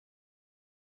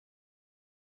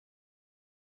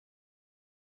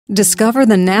Discover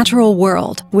the natural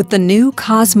world with the new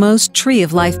Cosmos Tree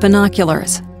of Life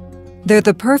Binoculars. They're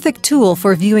the perfect tool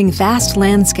for viewing vast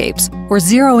landscapes or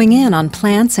zeroing in on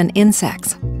plants and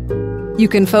insects. You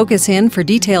can focus in for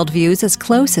detailed views as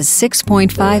close as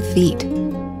 6.5 feet.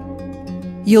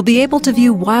 You'll be able to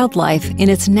view wildlife in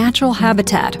its natural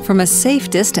habitat from a safe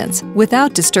distance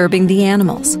without disturbing the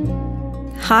animals.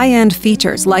 High-end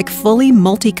features like fully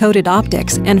multi-coated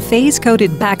optics and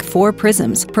phase-coated back 4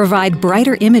 prisms provide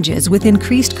brighter images with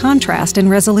increased contrast and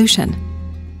resolution.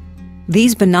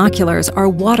 These binoculars are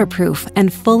waterproof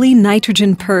and fully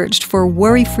nitrogen purged for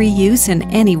worry-free use in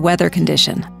any weather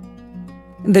condition.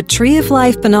 The Tree of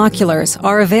Life binoculars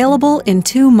are available in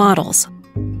 2 models.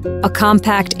 A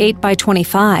compact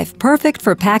 8x25, perfect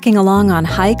for packing along on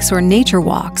hikes or nature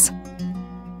walks.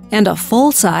 And a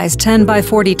full-size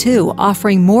 10x42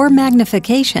 offering more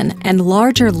magnification and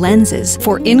larger lenses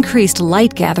for increased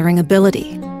light-gathering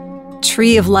ability.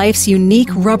 Tree of Life's unique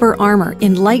rubber armor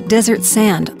in light desert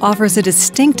sand offers a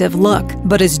distinctive look,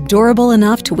 but is durable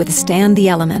enough to withstand the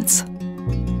elements.